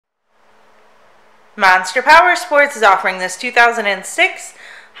Monster Powersports is offering this 2006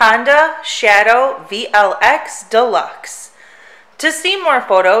 Honda Shadow VLX Deluxe. To see more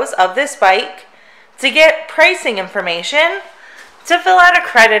photos of this bike, to get pricing information, to fill out a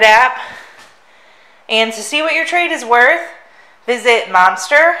credit app, and to see what your trade is worth, visit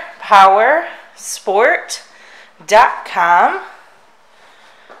monsterpowersport.com.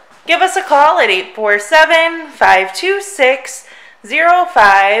 Give us a call at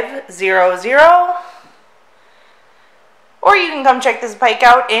 847-526-0500, or you can come check this bike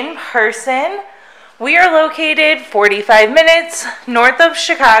out in person. We are located 45 minutes north of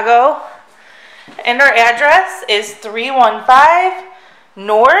Chicago, and our address is 315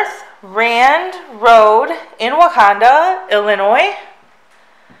 North Rand Road in Wauconda, Illinois.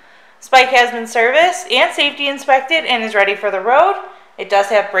 This bike has been serviced and safety inspected and is ready for the road. It does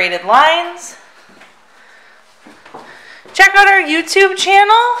have braided lines. Check out our YouTube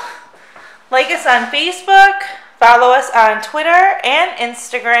channel. Like us on Facebook. Follow us on Twitter and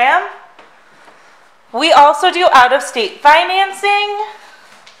Instagram. We also do out-of-state financing.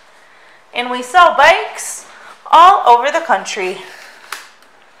 And we sell bikes all over the country.